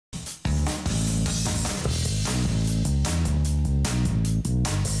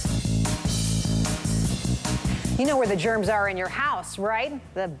You know where the germs are in your house, right?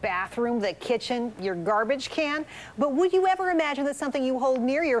 The bathroom, the kitchen, your garbage can. But would you ever imagine that something you hold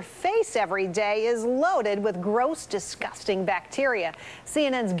near your face every day is loaded with gross, disgusting bacteria?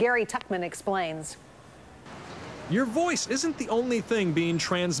 CNN's Gary Tuckman explains. Your voice isn't the only thing being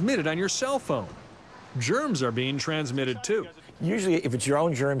transmitted on your cell phone. Germs are being transmitted too. Usually, if it's your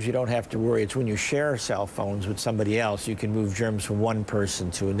own germs, you don't have to worry. It's when you share cell phones with somebody else, you can move germs from one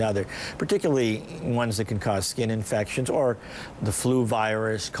person to another, particularly ones that can cause skin infections or the flu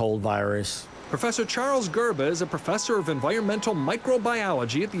virus, cold virus. Professor Charles Gerba is a professor of environmental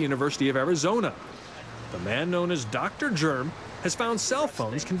microbiology at the University of Arizona. The man known as Dr. Germ has found cell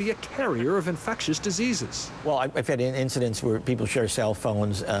phones can be a carrier of infectious diseases. Well, I've had incidents where people share cell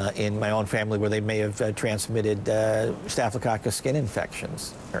phones in my own family where they may have transmitted Staphylococcus skin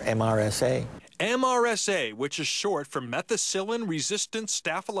infections, or MRSA. MRSA, which is short for methicillin-resistant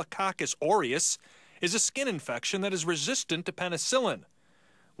Staphylococcus aureus, is a skin infection that is resistant to penicillin.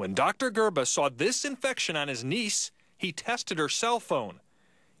 When Dr. Gerba saw this infection on his niece, he tested her cell phone.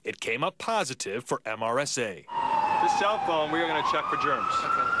 It came up positive for MRSA. This cell phone, we are going to check for germs.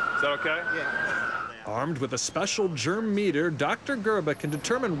 Okay. Is that okay? Yeah. Armed with a special germ meter, Dr. Gerba can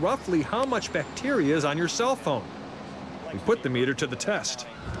determine roughly how much bacteria is on your cell phone. We put the meter to the test.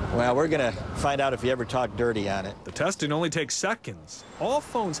 Well, we're going to find out if you ever talk dirty on it. The testing only takes seconds. All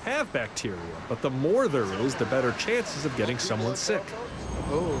phones have bacteria, but the more there is, the better chances of getting someone sick.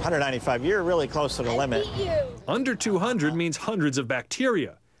 195, you're really close to the limit. Under 200 means hundreds of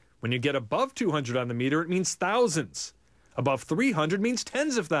bacteria. When you get above 200 on the meter, it means thousands. Above 300 means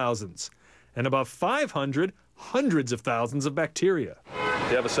tens of thousands. And above 500, hundreds of thousands of bacteria. Do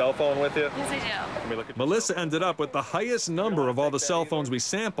you have a cell phone with you? Yes, I do. Let me look at Melissa ended up with the highest number of all the cell phones we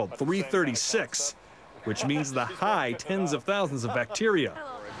sampled, 336, which means the high tens of thousands of bacteria.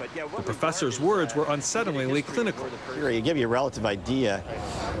 The professor's words were unsettlingly clinical. To give you a relative idea,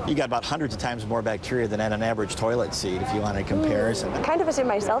 you got about hundreds of times more bacteria than on an average toilet seat, if you want a comparison. I kind of assume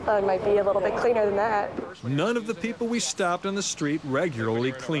my cell phone might be a little bit cleaner than that. None of the people we stopped on the street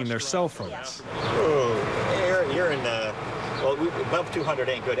regularly clean their cell phones. You're in the, well, above 200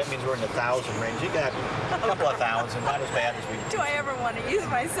 ain't good. That means we're in the 1,000 range. You got a couple of thousand, not as bad as we do. Do I ever want to use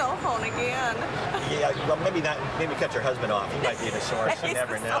my cell phone again? Yeah, well, maybe not. Maybe cut your husband off. He might be the source. You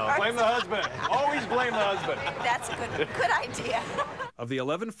never know. Blame the husband. Always blame the husband. That's a good idea. Of the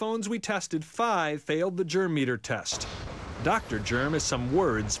 11 phones we tested, 5 failed the germ meter test. Dr. Germ has some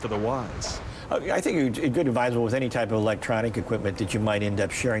words for the wise. I think a good advisable with any type of electronic equipment that you might end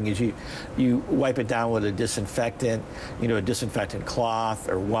up sharing is you wipe it down with a disinfectant, a disinfectant cloth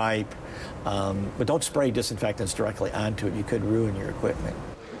or wipe, but don't spray disinfectants directly onto it. You could ruin your equipment.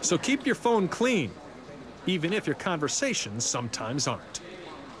 So keep your phone clean, even if your conversations sometimes aren't.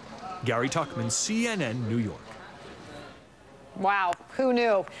 Gary Tuckman, CNN, New York. Wow, who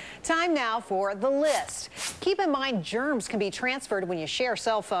knew? Time now for the list. Keep in mind, germs can be transferred when you share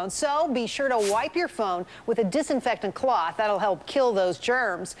cell phones, so be sure to wipe your phone with a disinfectant cloth. That'll help kill those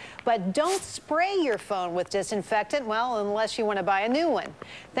germs. But don't spray your phone with disinfectant, well, unless you want to buy a new one.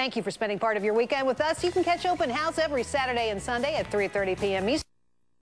 Thank you for spending part of your weekend with us. You can catch Open House every Saturday and Sunday at 3:30 p.m. Eastern.